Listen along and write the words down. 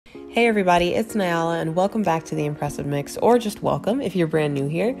Hey everybody, it's Nyala and welcome back to the Impressive Mix, or just welcome if you're brand new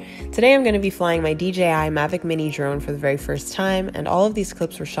here. Today I'm going to be flying my DJI Mavic Mini drone for the very first time, and all of these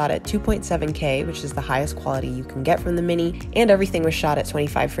clips were shot at 2.7K, which is the highest quality you can get from the Mini, and everything was shot at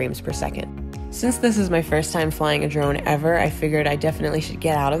 25 frames per second. Since this is my first time flying a drone ever, I figured I definitely should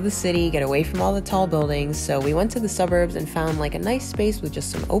get out of the city, get away from all the tall buildings, so we went to the suburbs and found like a nice space with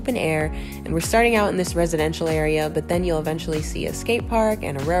just some open air, and we're starting out in this residential area, but then you'll eventually see a skate park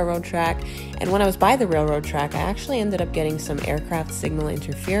and a railroad track, and when I was by the railroad track, I actually ended up getting some aircraft signal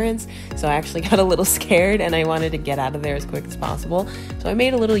interference, so I actually got a little scared and I wanted to get out of there as quick as possible, so I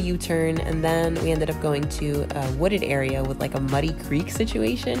made a little U-turn, and then we ended up going to a wooded area with like a muddy creek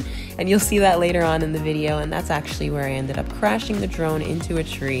situation, and you'll see that later on in the video, and that's actually where I ended up crashing the drone into a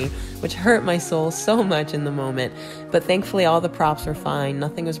tree, which hurt my soul so much in the moment, but thankfully all the props were fine,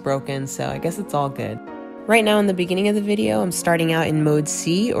 nothing was broken, so I guess it's all good. Right now in the beginning of the video, I'm starting out in mode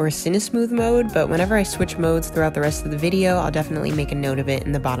C, or Cinesmooth mode, but whenever I switch modes throughout the rest of the video, I'll definitely make a note of it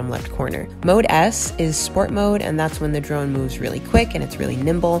in the bottom left corner. Mode S is sport mode, and that's when the drone moves really quick and it's really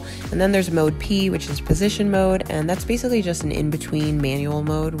nimble. And then there's mode P, which is position mode, and that's basically just an in-between manual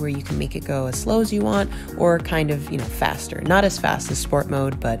mode where you can make it go as slow as you want, or kind of, faster. Not as fast as sport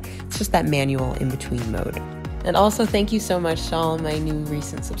mode, but it's just that manual in-between mode. And also thank you so much to all my new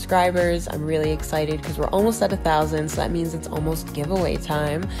recent subscribers. I'm really excited because we're almost at 1,000, so that means it's almost giveaway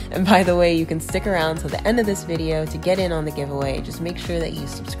time. And by the way, you can stick around till the end of this video to get in on the giveaway. Just make sure that you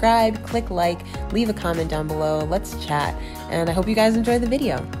subscribe, click like, leave a comment down below, let's chat, and I hope you guys enjoy the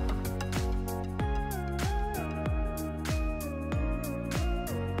video.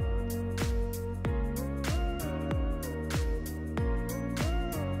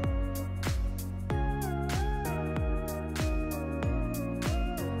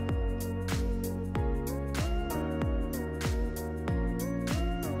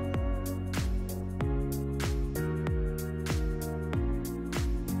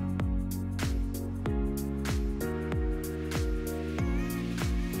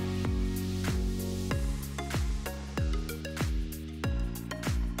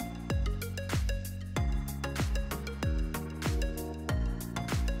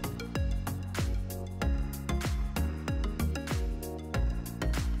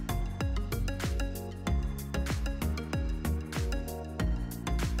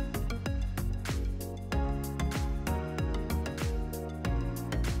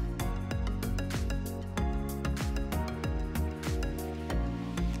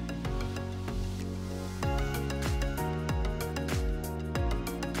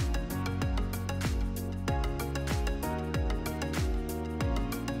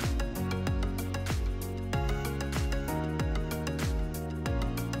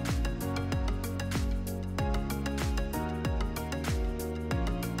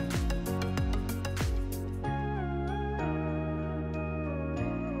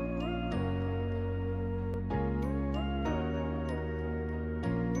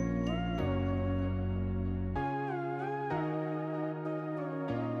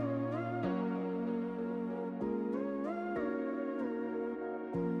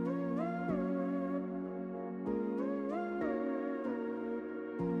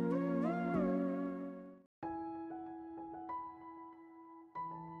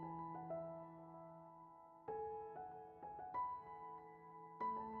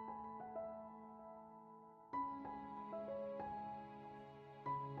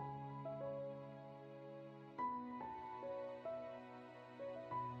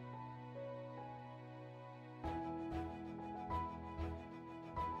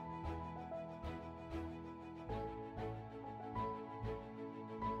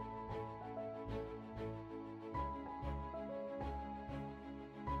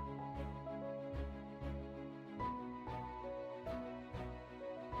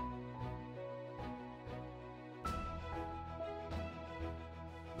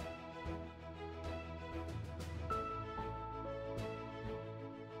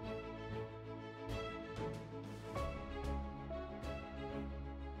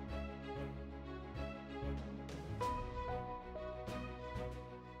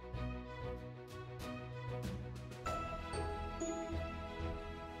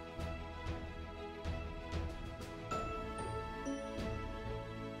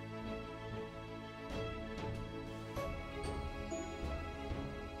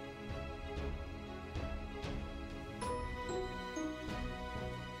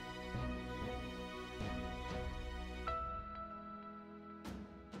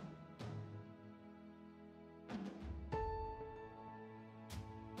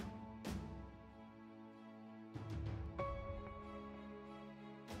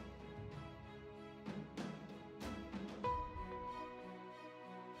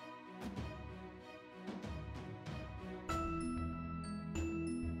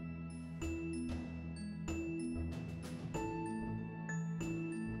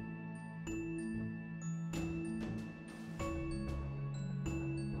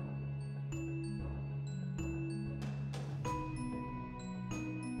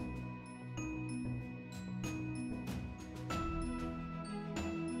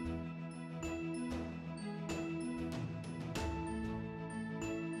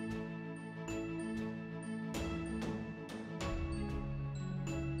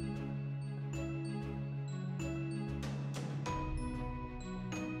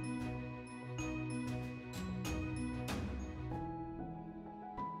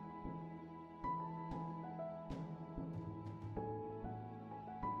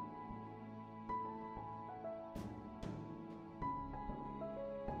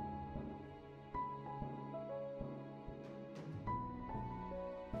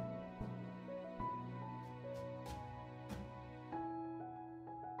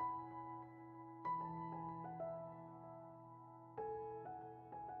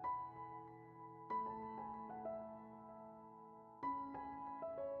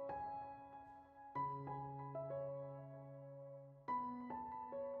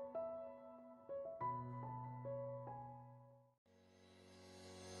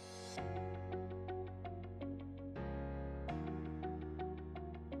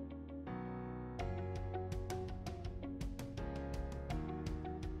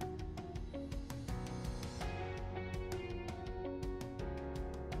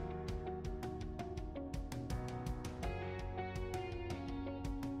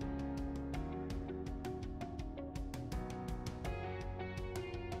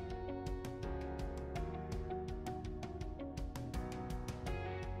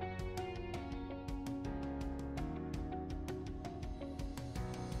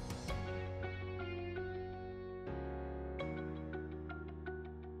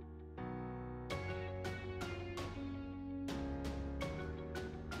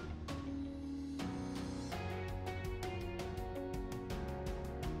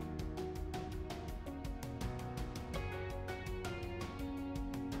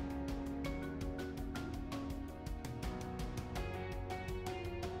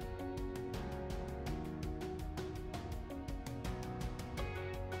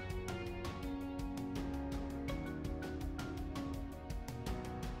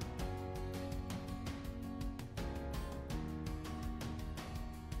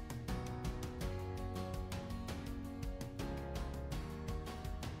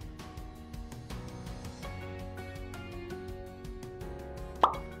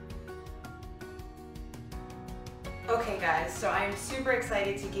 guys, so I am super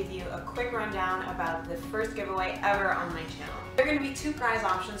excited to give you a quick rundown about the first giveaway ever on my channel. There are going to be 2 prize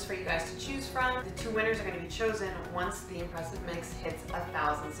options for you guys to choose from. The 2 winners are going to be chosen once the Impressive Mix hits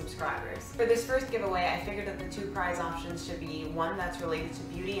 1,000 subscribers. For this first giveaway, I figured that the 2 prize options should be one that's related to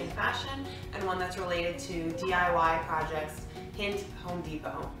beauty and fashion and one that's related to DIY projects, hint Home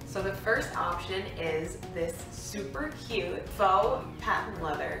Depot. So the first option is this super cute faux patent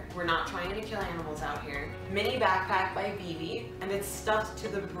leather, we're not trying to kill animals out here, mini backpack by BB, and it's stuffed to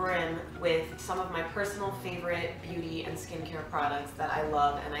the brim with some of my personal favorite beauty and skincare products that I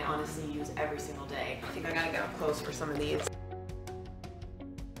love and I honestly use every single day. I think I gotta get up close for some of these.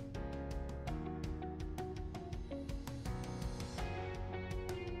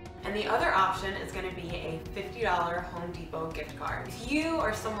 And the other option is going to be a $50 Home Depot gift card. If you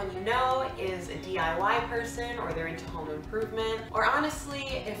or someone you know is a DIY person or they're into home improvement, or honestly,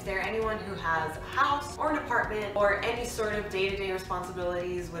 if they're anyone who has a house or an apartment or any sort of day-to-day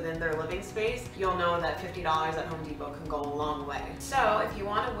responsibilities within their living space, you'll know that $50 at Home Depot can go a long way. So if you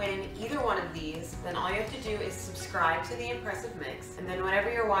want to win either one of these, then all you have to do is subscribe to the Impressive Mix, and then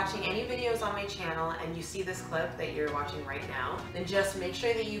whenever you're watching any videos on my channel and you see this clip that you're watching right now, then just make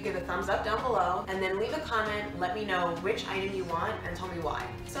sure that you give a thumbs up down below and then leave a comment, let me know which item you want and tell me why.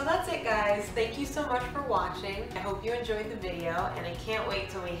 So that's it guys, thank you so much for watching. I hope you enjoyed the video and I can't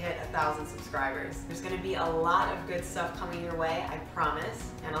wait till we hit 1,000 subscribers. There's going to be a lot of good stuff coming your way, I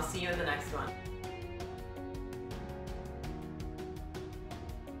promise, and I'll see you in the next one.